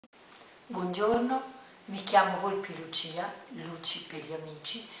Buongiorno, mi chiamo Volpi Lucia, Luci per gli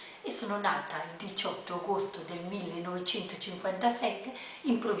amici, e sono nata il 18 agosto del 1957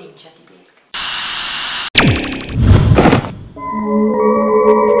 in provincia di Bergamo.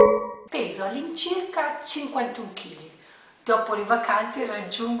 Peso all'incirca 51 kg. Dopo le vacanze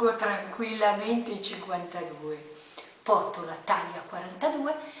raggiungo tranquillamente i 52. Porto la taglia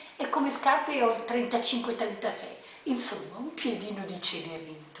 42 e come scarpe ho il 35-36. Insomma, un piedino di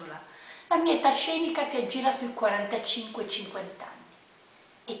Cenerentola. La mia età scenica si aggira sui 45-50 anni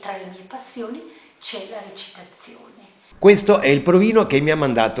e tra le mie passioni c'è la recitazione. Questo è il provino che mi ha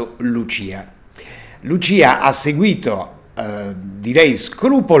mandato Lucia. Lucia ha seguito, direi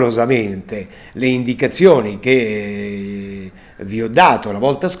scrupolosamente, le indicazioni che vi ho dato la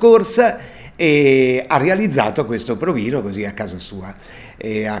volta scorsa e ha realizzato questo provino così a casa sua.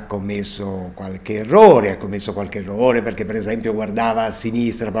 E ha commesso qualche errore perché per esempio guardava a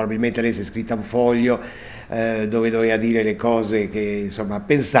sinistra, probabilmente lei si è scritta un foglio dove doveva dire le cose che insomma ha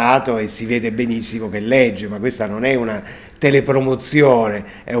pensato e si vede benissimo che legge, ma questa non è una telepromozione,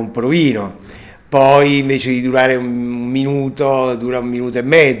 è un provino. Poi invece di durare un minuto, dura 1 minuto e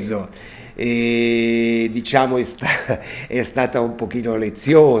mezzo. E diciamo è stata un pochino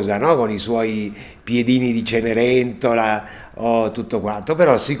leziosa, no? Con i suoi piedini di Cenerentola tutto quanto,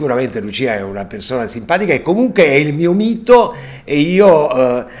 però sicuramente Lucia è una persona simpatica e comunque è il mio mito e io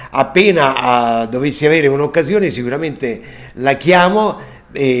appena dovessi avere un'occasione sicuramente la chiamo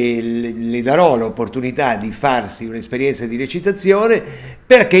e le darò l'opportunità di farsi un'esperienza di recitazione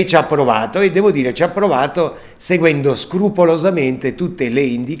perché ci ha provato e devo dire ci ha provato seguendo scrupolosamente tutte le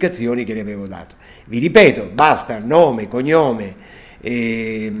indicazioni che le avevo dato. Vi ripeto, basta nome, cognome,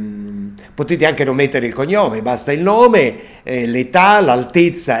 potete anche non mettere il cognome, basta il nome, l'età,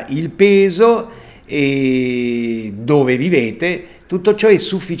 l'altezza, il peso e dove vivete. Tutto ciò è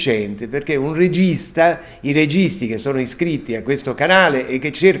sufficiente perché un regista, i registi che sono iscritti a questo canale e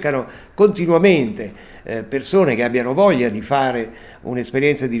che cercano continuamente persone che abbiano voglia di fare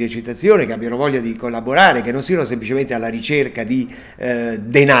un'esperienza di recitazione, che abbiano voglia di collaborare, che non siano semplicemente alla ricerca di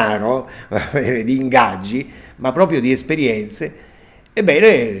denaro, di ingaggi, ma proprio di esperienze,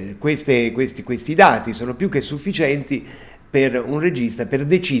 ebbene questi dati sono più che sufficienti per un regista per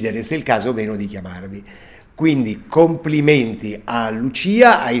decidere se è il caso o meno di chiamarvi. Quindi complimenti a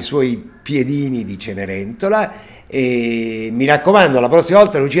Lucia, ai suoi piedini di Cenerentola e mi raccomando la prossima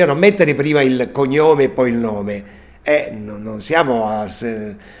volta Lucia non mettere prima il cognome e poi il nome, non siamo al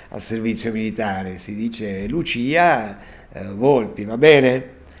servizio militare, si dice Lucia Volpi, va bene?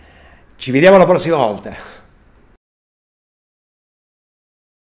 Ci vediamo la prossima volta.